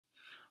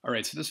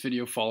Alright, so this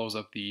video follows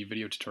up the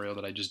video tutorial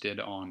that I just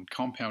did on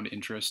compound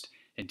interest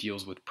and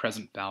deals with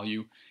present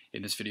value.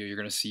 In this video, you're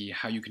going to see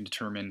how you can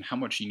determine how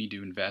much you need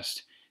to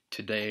invest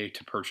today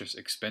to purchase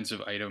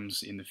expensive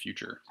items in the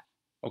future.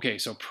 Okay,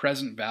 so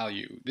present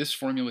value. This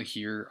formula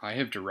here I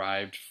have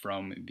derived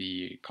from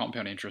the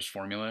compound interest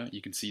formula.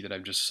 You can see that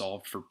I've just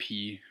solved for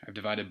p. I've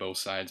divided both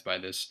sides by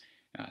this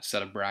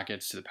set of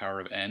brackets to the power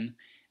of n,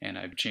 and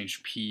I've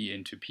changed p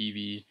into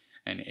pv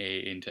and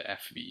a into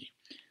fv.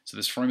 So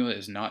this formula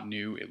is not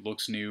new, it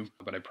looks new,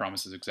 but I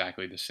promise it's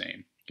exactly the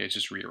same. Okay, it's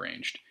just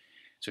rearranged.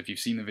 So if you've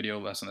seen the video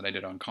lesson that I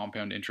did on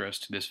compound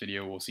interest, this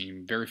video will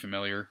seem very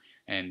familiar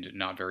and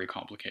not very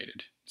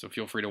complicated. So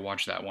feel free to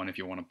watch that one if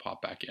you want to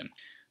pop back in.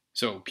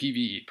 So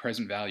PV,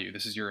 present value,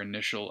 this is your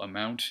initial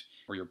amount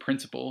or your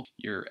principal.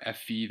 Your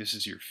FV, this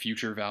is your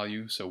future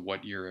value, so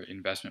what your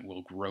investment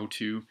will grow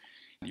to.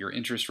 Your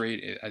interest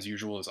rate, as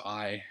usual, is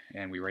I,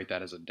 and we write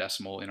that as a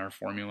decimal in our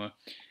formula,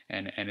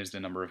 and n is the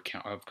number of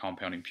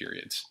compounding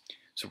periods.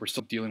 So we're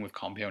still dealing with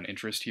compound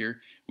interest here.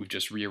 We've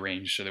just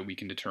rearranged so that we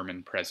can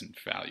determine present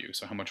value,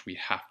 so how much we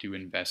have to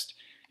invest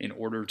in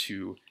order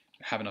to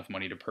have enough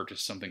money to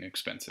purchase something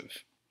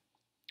expensive.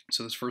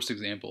 So this first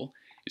example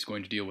is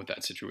going to deal with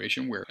that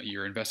situation where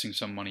you're investing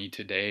some money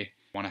today,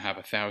 want to have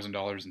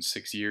 $1,000 in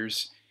 6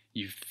 years.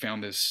 You've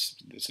found this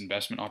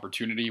investment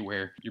opportunity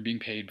where you're being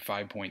paid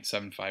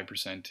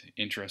 5.75%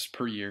 interest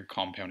per year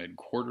compounded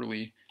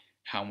quarterly.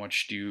 How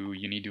much do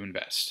you need to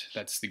invest?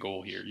 That's the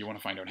goal here. You want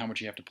to find out how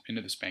much you have to put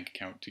into this bank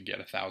account to get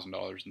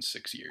 $1,000 in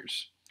 6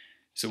 years.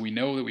 So we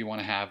know that we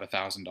want to have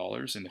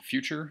 $1,000 in the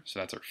future, so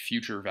that's our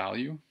future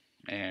value,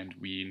 and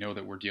we know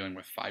that we're dealing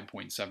with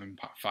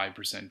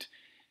 5.75%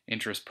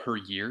 interest per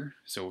year,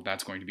 so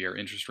that's going to be our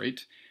interest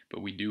rate,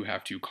 but we do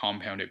have to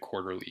compound it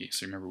quarterly.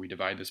 So remember, we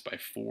divide this by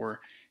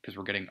 4 because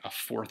we're getting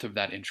 1/4 of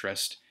that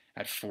interest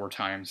at 4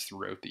 times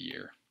throughout the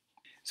year.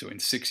 So in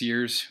 6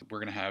 years, we're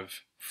going to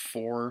have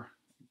 4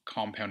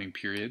 compounding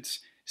periods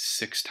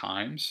 6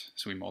 times.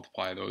 So we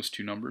multiply those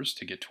two numbers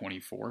to get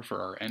 24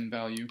 for our n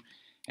value,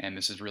 and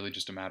this is really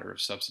just a matter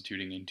of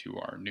substituting into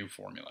our new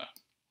formula.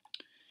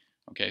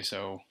 Okay,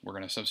 so we're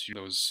going to substitute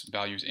those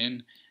values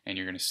in, and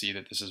you're going to see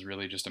that this is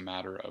really just a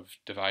matter of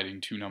dividing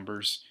two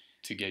numbers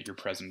to get your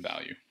present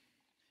value.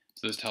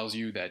 So this tells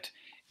you that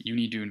you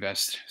need to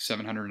invest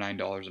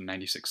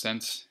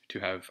 $709.96 to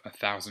have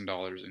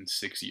 $1,000 in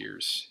 6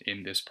 years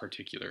in this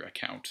particular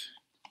account.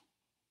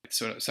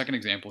 So second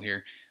example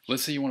here,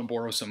 let's say you want to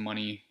borrow some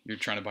money, you're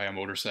trying to buy a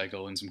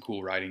motorcycle and some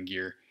cool riding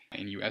gear,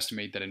 and you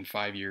estimate that in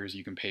 5 years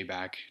you can pay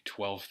back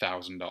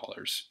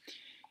 $12,000.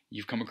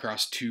 You've come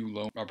across 2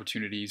 loan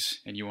opportunities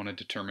and you want to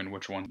determine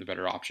which one's the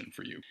better option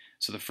for you.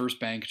 So the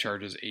first bank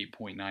charges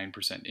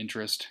 8.9%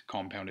 interest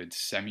compounded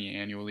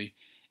semi-annually,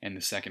 and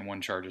the second one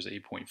charges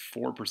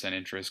 8.4%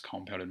 interest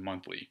compounded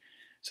monthly.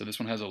 So this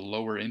one has a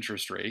lower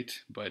interest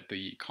rate, but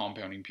the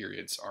compounding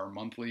periods are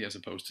monthly as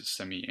opposed to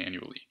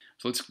semi-annually.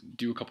 So let's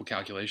do a couple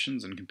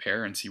calculations and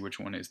compare and see which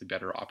one is the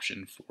better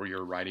option for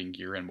your riding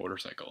gear and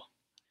motorcycle.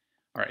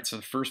 Alright, so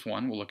the first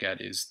one we'll look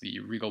at is the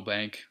Regal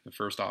Bank, the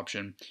first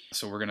option.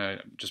 So we're going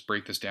to just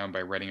break this down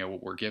by writing out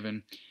what we're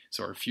given.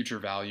 So our future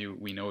value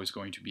we know is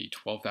going to be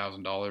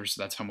 $12,000.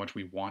 So that's how much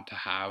we want to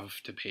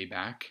have to pay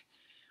back.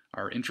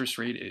 Our interest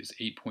rate is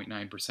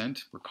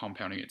 8.9%. We're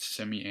compounding it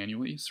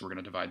semi-annually, so we're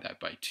going to divide that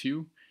by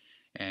 2.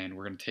 And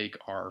we're going to take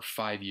our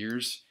 5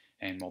 years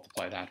and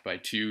multiply that by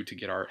 2 to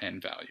get our n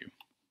value.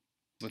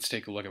 Let's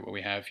take a look at what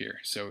we have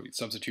here. So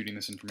substituting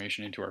this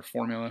information into our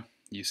formula,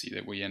 you see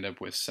that we end up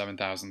with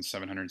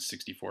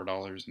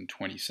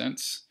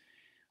 $7,764.20.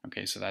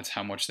 Okay, so that's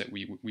how much that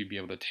we'd be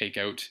able to take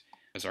out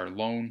as our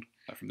loan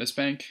from this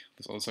bank.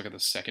 So let's look at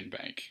the second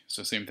bank.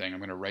 So same thing, I'm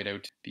going to write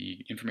out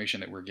the information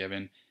that we're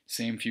given,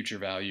 same future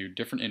value,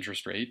 different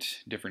interest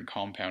rate, different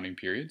compounding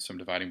period. So I'm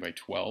dividing by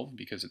 12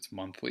 because it's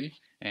monthly,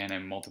 and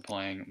I'm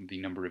multiplying the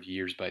number of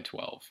years by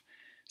 12.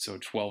 So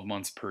 12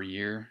 months per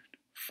year,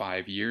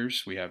 5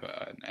 years, we have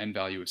an n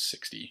value of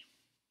 60.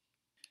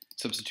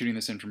 Substituting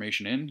this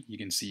information in, you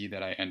can see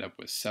that I end up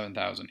with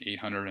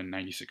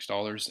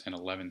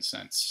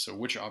 $7,896.11. So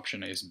which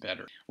option is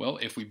better? Well,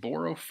 if we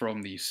borrow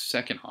from the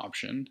second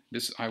option,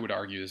 I would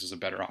argue this is a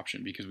better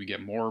option because we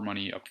get more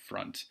money up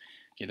front.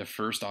 Okay, the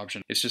first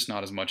option, it's just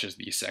not as much as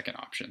the second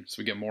option. So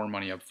we get more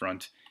money up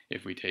front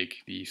if we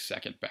take the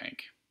second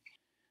bank.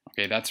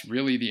 Okay, that's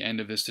really the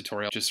end of this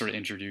tutorial. Just sort of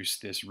introduce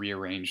this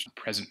rearranged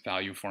present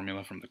value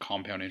formula from the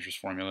compound interest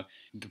formula.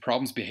 The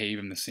problems behave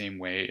in the same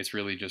way. It's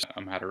really just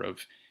a matter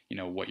of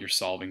what you're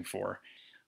solving for.